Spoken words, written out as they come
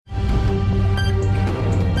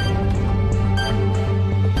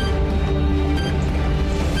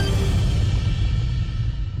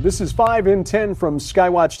This is 5 in 10 from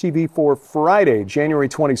Skywatch TV for Friday, January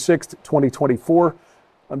 26th, 2024.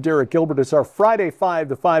 I'm Derek Gilbert. It's our Friday 5,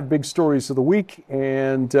 the 5 big stories of the week.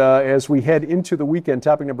 And as we head into the weekend,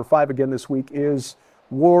 topic number 5 again this week is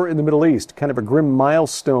war in the Middle East. Kind of a grim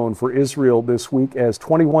milestone for Israel this week as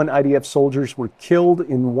 21 IDF soldiers were killed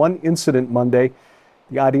in one incident Monday.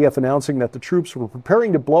 The IDF announcing that the troops were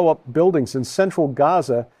preparing to blow up buildings in central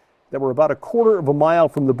Gaza that were about a quarter of a mile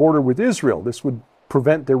from the border with Israel. This would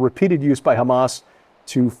prevent their repeated use by Hamas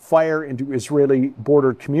to fire into Israeli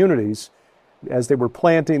border communities. As they were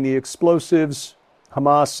planting the explosives,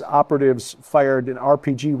 Hamas operatives fired an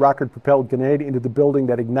RPG rocket-propelled grenade into the building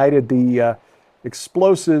that ignited the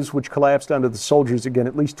explosives, which collapsed onto the soldiers. Again,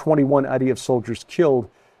 at least 21 IDF soldiers killed,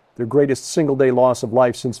 their greatest single-day loss of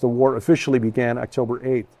life since the war officially began October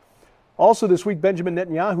 8th. Also this week, Benjamin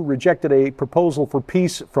Netanyahu rejected a proposal for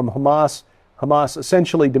peace from Hamas, Hamas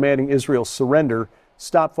essentially demanding Israel's surrender,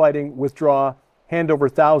 stop fighting, withdraw, hand over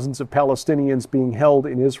thousands of Palestinians being held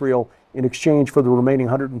in Israel in exchange for the remaining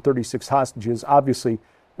 136 hostages. Obviously,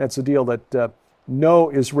 that's a deal that no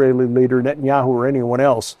Israeli leader, Netanyahu or anyone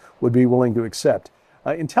else, would be willing to accept.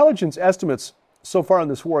 Intelligence estimates so far in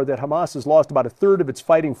this war that Hamas has lost about a third of its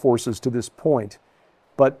fighting forces to this point,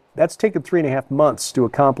 but that's taken 3.5 months to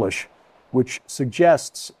accomplish, which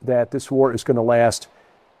suggests that this war is going to last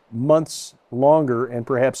months longer and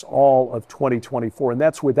perhaps all of 2024. And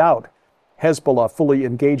that's without Hezbollah fully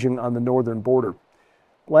engaging on the northern border.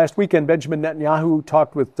 Last weekend, Benjamin Netanyahu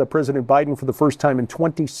talked with President Biden for the first time in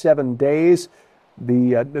 27 days.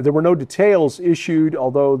 There were no details issued,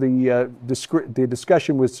 although the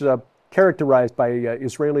discussion was characterized by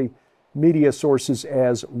Israeli media sources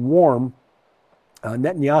as warm.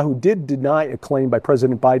 Netanyahu did deny a claim by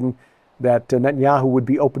President Biden that Netanyahu would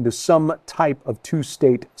be open to some type of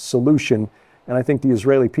two-state solution. And I think the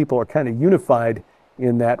Israeli people are kind of unified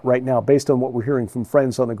in that right now, based on what we're hearing from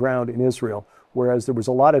friends on the ground in Israel. Whereas there was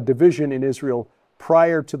a lot of division in Israel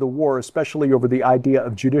prior to the war, especially over the idea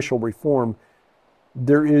of judicial reform,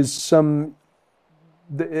 there is a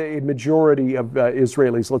majority of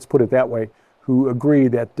Israelis, let's put it that way, who agree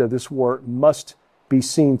that this war must be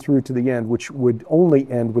seen through to the end, which would only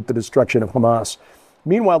end with the destruction of Hamas.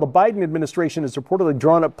 Meanwhile, the Biden administration has reportedly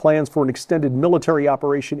drawn up plans for an extended military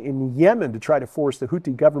operation in Yemen to try to force the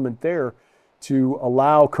Houthi government there to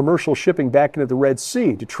allow commercial shipping back into the Red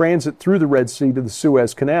Sea, to transit through the Red Sea to the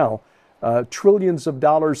Suez Canal. Trillions of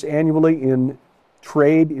dollars annually in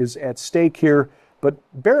trade is at stake here. But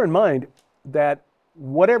bear in mind that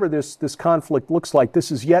whatever this conflict looks like,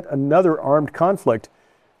 this is yet another armed conflict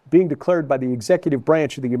being declared by the executive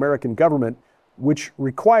branch of the American government, which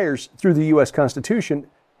requires, through the U.S. Constitution,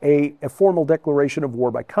 a formal declaration of war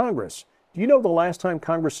by Congress. Do you know the last time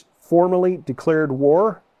Congress formally declared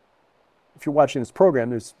war? If you're watching this program,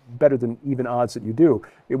 there's better than even odds that you do.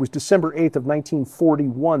 It was December 8th of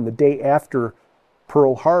 1941, the day after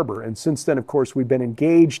Pearl Harbor. And since then, of course, we've been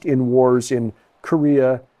engaged in wars in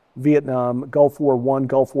Korea, Vietnam, Gulf War I,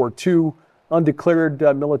 Gulf War II, undeclared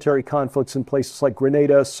military conflicts in places like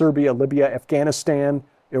Grenada, Serbia, Libya, Afghanistan,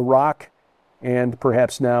 Iraq, and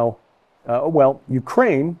perhaps now,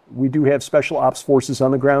 Ukraine. We do have special ops forces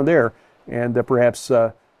on the ground there, and perhaps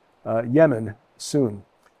Yemen soon.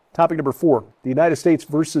 Topic number 4, the United States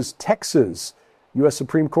versus Texas. U.S.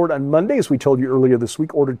 Supreme Court on Monday, as we told you earlier this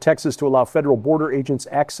week, ordered Texas to allow federal border agents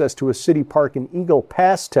access to a city park in Eagle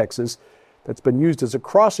Pass, Texas, that's been used as a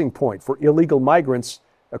crossing point for illegal migrants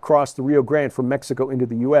across the Rio Grande from Mexico into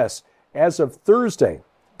the U.S. As of Thursday,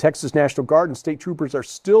 Texas National Guard and state troopers are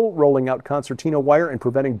still rolling out concertina wire and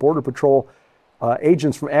preventing Border Patrol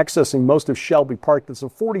agents from accessing most of Shelby Park. It's a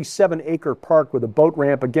 47-acre park with a boat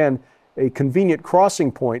ramp, again, a convenient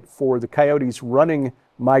crossing point for the coyotes running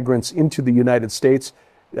migrants into the United States.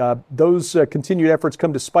 Those continued efforts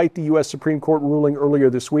come despite the U.S. Supreme Court ruling earlier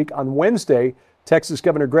this week. On Wednesday, Texas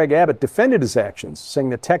Governor Greg Abbott defended his actions, saying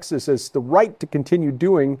that Texas has the right to continue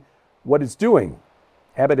doing what it's doing.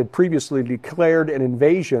 Abbott had previously declared an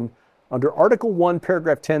invasion under Article 1,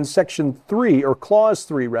 Paragraph 10, Section 3, or Clause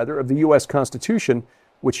 3, rather, of the U.S. Constitution,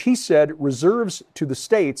 which he said reserves to the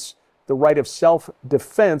states the right of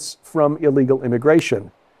self-defense from illegal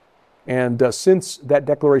immigration. And since that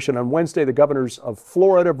declaration on Wednesday, the governors of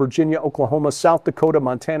Florida, Virginia, Oklahoma, South Dakota,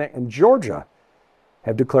 Montana, and Georgia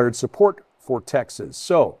have declared support for Texas.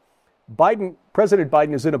 So President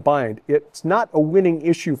Biden is in a bind. It's not a winning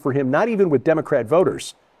issue for him, not even with Democrat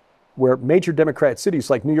voters, where major Democrat cities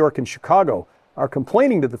like New York and Chicago are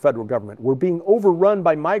complaining to the federal government. We're being overrun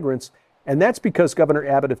by migrants, and that's because Governor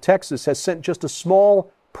Abbott of Texas has sent just a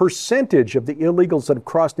small percentage of the illegals that have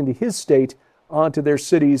crossed into his state onto their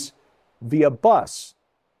cities via bus.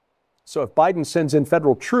 So if Biden sends in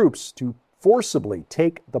federal troops to forcibly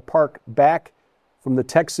take the park back from the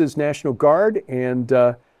Texas National Guard, and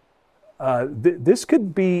this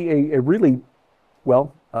could be a really,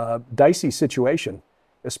 dicey situation,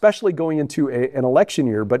 especially going into an election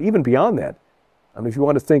year. But even beyond that, I mean, if you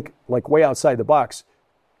want to think like way outside the box,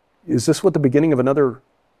 is this what the beginning of another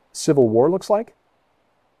civil war looks like?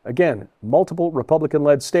 Again, multiple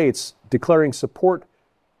Republican-led states declaring support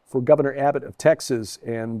for Governor Abbott of Texas.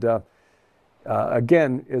 And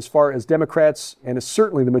again, as far as Democrats, and as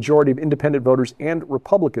certainly the majority of independent voters and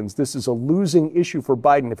Republicans, this is a losing issue for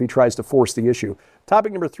Biden if he tries to force the issue.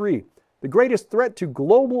 Topic number 3, the greatest threat to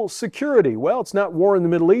global security. Well, it's not war in the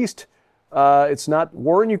Middle East. It's not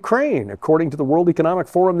war in Ukraine. According to the World Economic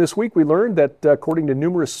Forum this week, we learned that according to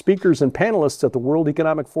numerous speakers and panelists at the World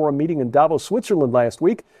Economic Forum meeting in Davos, Switzerland last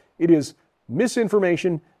week, it is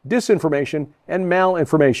misinformation, disinformation, and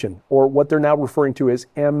malinformation, or what they're now referring to as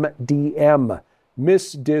MDM,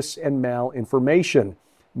 mis, dis, and malinformation.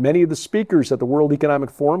 Many of the speakers at the World Economic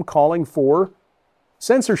Forum calling for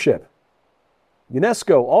censorship.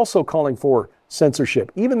 UNESCO also calling for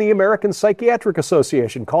censorship. Even the American Psychiatric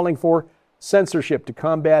Association calling for censorship to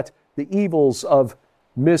combat the evils of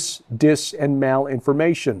mis, dis, and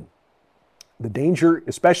malinformation. The danger,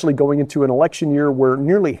 especially going into an election year where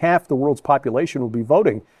nearly half the world's population will be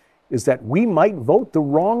voting, is that we might vote the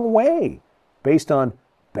wrong way based on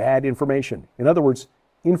bad information. In other words,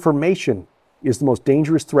 information is the most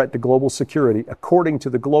dangerous threat to global security, according to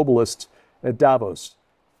the globalists at Davos.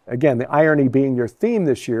 Again, the irony being your theme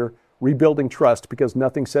this year, rebuilding trust, because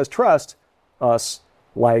nothing says trust us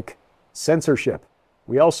like censorship.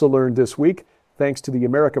 We also learned this week, thanks to the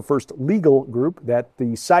America First legal group, that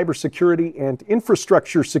the cybersecurity and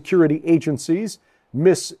infrastructure security agencies,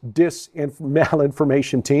 mis, dis, and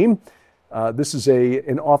malinformation team, this is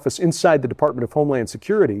an office inside the Department of Homeland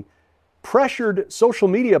Security, pressured social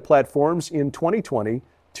media platforms in 2020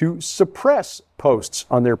 to suppress posts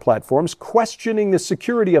on their platforms, questioning the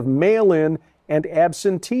security of mail-in and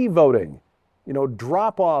absentee voting.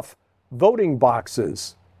 Drop off voting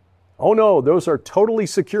boxes. Oh no, those are totally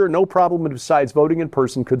secure, no problem, and besides, voting in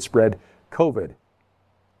person could spread COVID.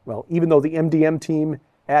 Well, even though the MDM team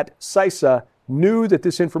at CISA knew that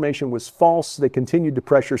this information was false, they continued to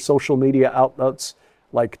pressure social media outlets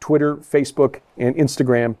like Twitter, Facebook, and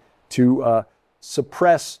Instagram to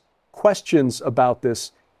suppress questions about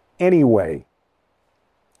this anyway.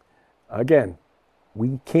 Again,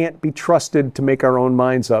 we can't be trusted to make our own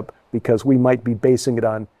minds up because we might be basing it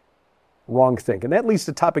on wrong think. And that leads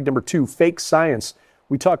to topic number 2, fake science.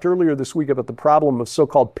 We talked earlier this week about the problem of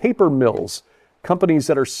so-called paper mills, companies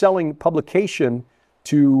that are selling publication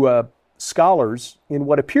to scholars in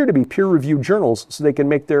what appear to be peer-reviewed journals so they can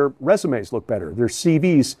make their resumes look better, their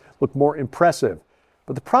CVs look more impressive.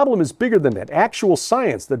 But the problem is bigger than that. Actual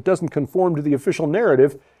science that doesn't conform to the official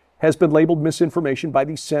narrative has been labeled misinformation by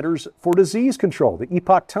the Centers for Disease Control. The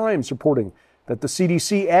Epoch Times reporting that the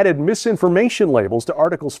CDC added misinformation labels to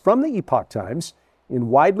articles from the Epoch Times in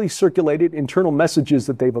widely circulated internal messages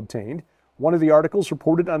that they've obtained. One of the articles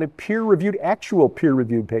reported on a actual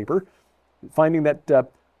peer-reviewed paper, finding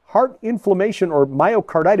that heart inflammation or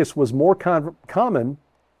myocarditis was more common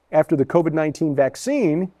after the COVID-19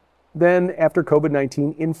 vaccine than after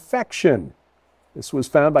COVID-19 infection. This was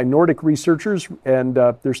found by Nordic researchers, and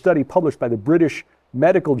their study published by the British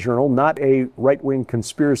Medical Journal, not a right-wing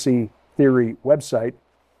conspiracy theory website.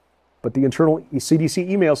 But the internal CDC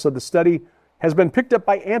email said the study has been picked up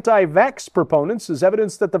by anti-vax proponents as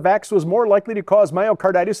evidence that the vax was more likely to cause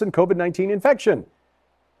myocarditis than COVID-19 infection.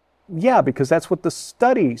 Yeah, because that's what the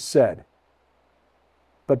study said.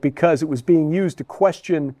 But because it was being used to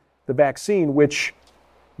question the vaccine, which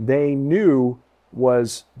they knew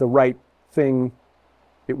was the right thing,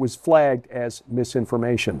 it was flagged as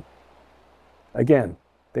misinformation. Again,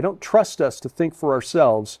 they don't trust us to think for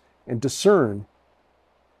ourselves and discern,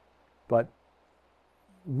 but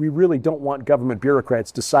we really don't want government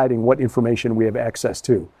bureaucrats deciding what information we have access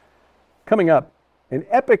to. Coming up, an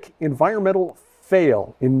epic environmental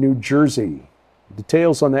fail in New Jersey.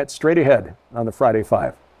 Details on that straight ahead on the Friday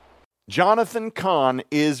Five. Jonathan Cahn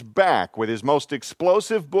is back with his most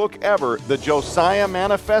explosive book ever, The Josiah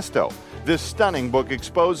Manifesto. This stunning book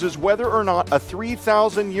exposes whether or not a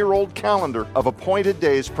 3,000-year-old calendar of appointed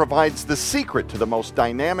days provides the secret to the most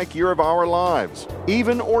dynamic year of our lives.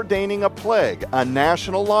 Even ordaining a plague, a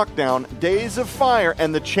national lockdown, days of fire,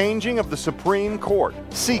 and the changing of the Supreme Court.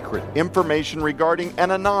 Secret information regarding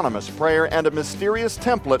an anonymous prayer and a mysterious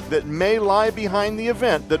template that may lie behind the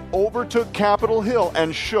event that overtook Capitol Hill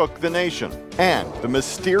and shook the nation. donation. And the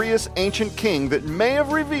mysterious ancient king that may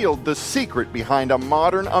have revealed the secret behind a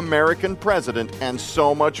modern American president, and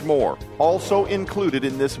so much more. Also included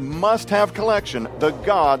in this must-have collection, The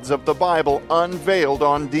Gods of the Bible Unveiled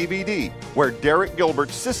on DVD, where Derek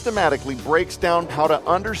Gilbert systematically breaks down how to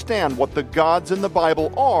understand what the gods in the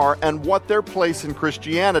Bible are and what their place in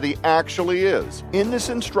Christianity actually is. In this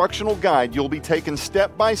instructional guide, you'll be taken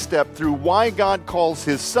step by step through why God calls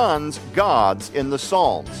his sons gods in the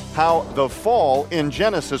Psalms, how the fall in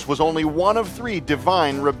Genesis was only one of 3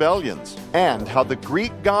 divine rebellions, and how the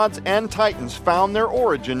Greek gods and titans found their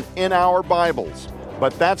origin in our Bibles.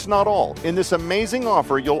 But that's not all. In this amazing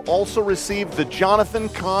offer, you'll also receive the Jonathan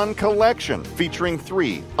Cahn Collection, featuring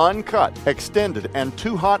 3 uncut, extended, and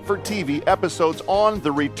too hot for TV episodes on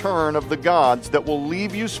the return of the gods that will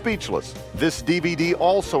leave you speechless. This DVD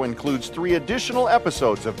also includes 3 additional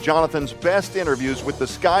episodes of Jonathan's best interviews with the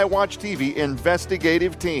Skywatch TV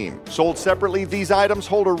investigative team. Sold separately, these items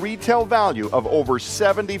hold a retail value of over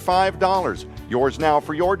 $75. Yours now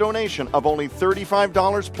for your donation of only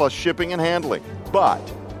 $35 plus shipping and handling. But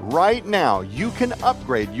right now, you can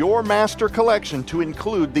upgrade your master collection to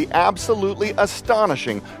include the absolutely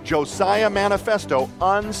astonishing Josiah Manifesto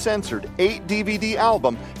Uncensored 8-DVD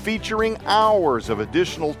album featuring hours of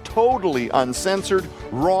additional totally uncensored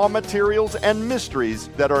raw materials and mysteries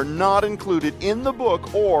that are not included in the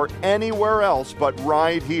book or anywhere else but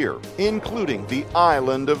right here, including The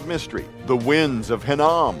Island of Mystery, The Winds of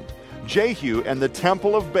Hinnom, Jehu and the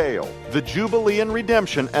Temple of Baal, the Jubilee and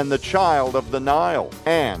Redemption and the Child of the Nile,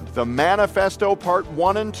 and the Manifesto Part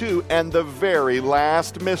 1 and 2 and the very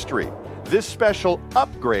last mystery. This special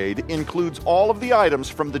upgrade includes all of the items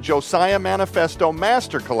from the Josiah Manifesto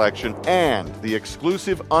Master Collection and the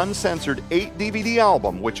exclusive uncensored 8-DVD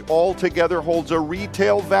album, which altogether holds a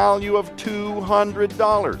retail value of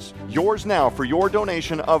 $200. Yours now for your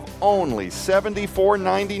donation of only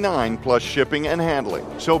 $74.99 plus shipping and handling.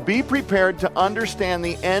 So be prepared to understand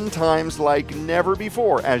the end times like never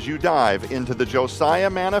before as you dive into the Josiah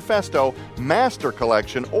Manifesto Master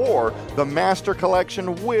Collection or the Master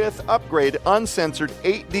Collection with upgrade uncensored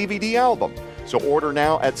 8-DVD album. So order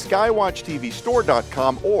now at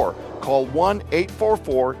skywatchtvstore.com or call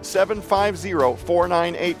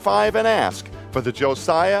 1-844-750-4985 and ask for the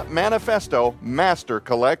Josiah Manifesto Master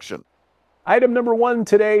Collection. Item number 1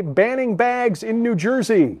 today, banning bags in New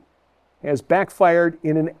Jersey has backfired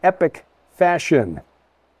in an epic fashion.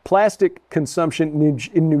 Plastic consumption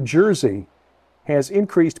in New Jersey has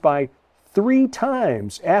increased by 3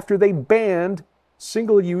 times after they banned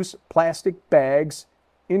single-use plastic bags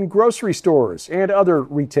in grocery stores and other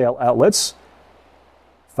retail outlets.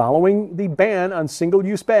 Following the ban on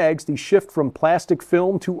single-use bags, the shift from plastic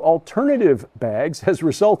film to alternative bags has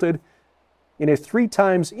resulted in a 3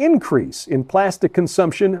 times increase in plastic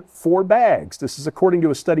consumption for bags. This is according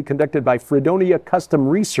to a study conducted by Fredonia Custom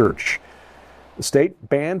Research. The state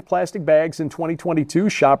banned plastic bags in 2022.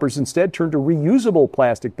 Shoppers instead turned to reusable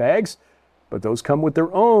plastic bags, but those come with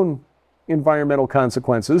their own environmental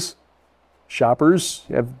consequences. Shoppers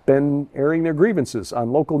have been airing their grievances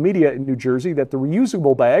on local media in New Jersey that the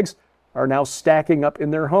reusable bags are now stacking up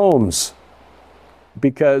in their homes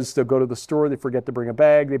because they'll go to the store, they forget to bring a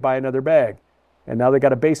bag, they buy another bag. And now they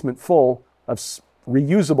got a basement full of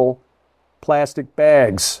reusable plastic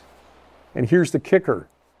bags. And here's the kicker.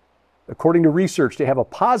 According to research, they have a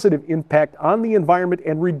positive impact on the environment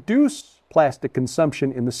and reduce plastic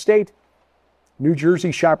consumption in the state. New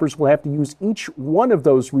Jersey shoppers will have to use each one of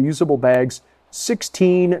those reusable bags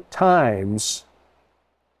 16 times.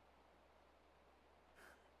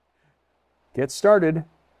 Get started,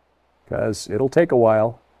 because it'll take a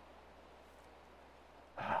while.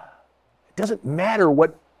 It doesn't matter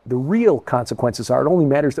what the real consequences are. It only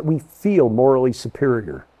matters that we feel morally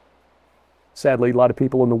superior. Sadly, a lot of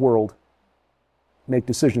people in the world make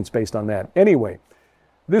decisions based on that. Anyway,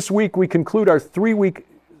 this week we conclude our 3-week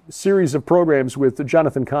series of programs with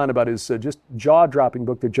Jonathan Cahn about his just jaw-dropping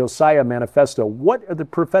book, The Josiah Manifesto. What are the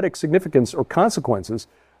prophetic significance or consequences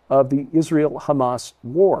of the Israel-Hamas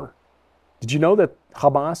war? Did you know that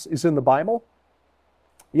Hamas is in the Bible?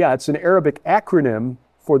 Yeah, it's an Arabic acronym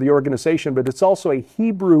for the organization, but it's also a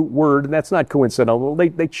Hebrew word, and that's not coincidental.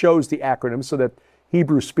 They chose the acronym so that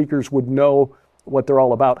Hebrew speakers would know what they're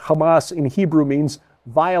all about. Hamas in Hebrew means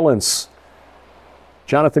violence.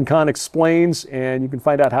 Jonathan Cahn explains, and you can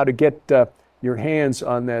find out how to get your hands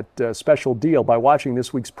on that special deal by watching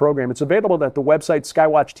this week's program. It's available at the website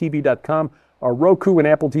skywatchtv.com, our Roku and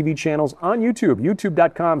Apple TV channels, on YouTube,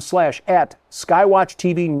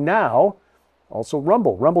 youtube.com/@skywatchtv now. Also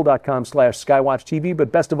Rumble, rumble.com/skywatchtv.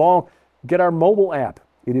 But best of all, get our mobile app.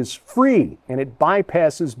 It is free, and it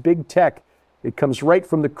bypasses big tech. It comes right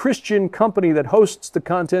from the Christian company that hosts the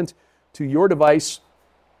content to your device.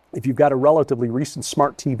 If you've got a relatively recent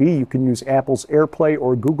smart TV, you can use Apple's AirPlay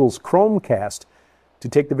or Google's Chromecast to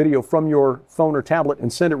take the video from your phone or tablet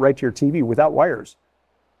and send it right to your TV without wires.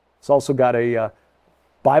 It's also got a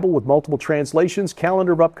Bible with multiple translations,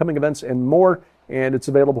 calendar of upcoming events, and more. And it's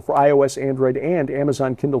available for iOS, Android, and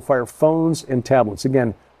Amazon Kindle Fire phones and tablets.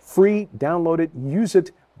 Again, free, download it, use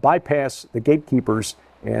it, bypass the gatekeepers,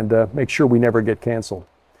 and make sure we never get canceled.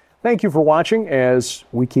 Thank you for watching as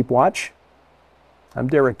we keep watch. I'm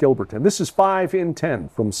Derek Gilbert, and this is 5 in 10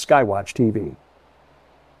 from Skywatch TV.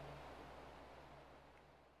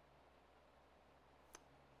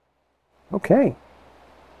 Okay.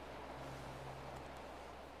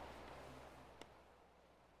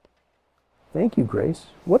 Thank you, Grace.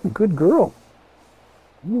 What a good girl.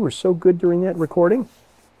 You were so good during that recording.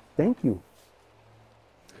 Thank you.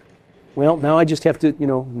 Well, now I just have to,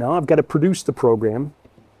 now I've got to produce the program.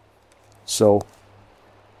 So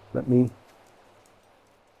let me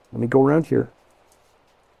go around here.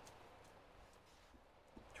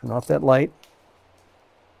 Turn off that light.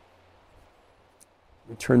 Let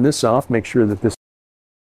me turn this off, make sure that this.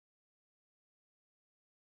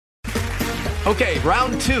 Okay,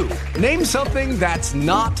 round 2. Name something that's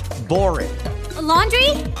not boring. A laundry?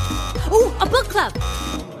 Ooh, a book club.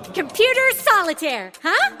 Computer solitaire,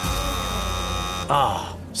 huh?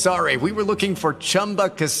 Ah, oh, sorry, we were looking for Chumba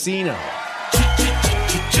Casino.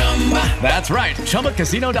 That's right,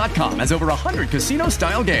 ChumbaCasino.com has over 100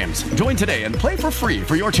 casino-style games. Join today and play for free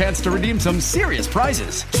for your chance to redeem some serious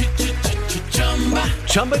prizes.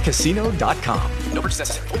 ChumbaCasino.com. No purchase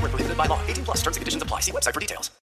necessary. Void where prohibited by law. 18+ terms and conditions apply. See website for details.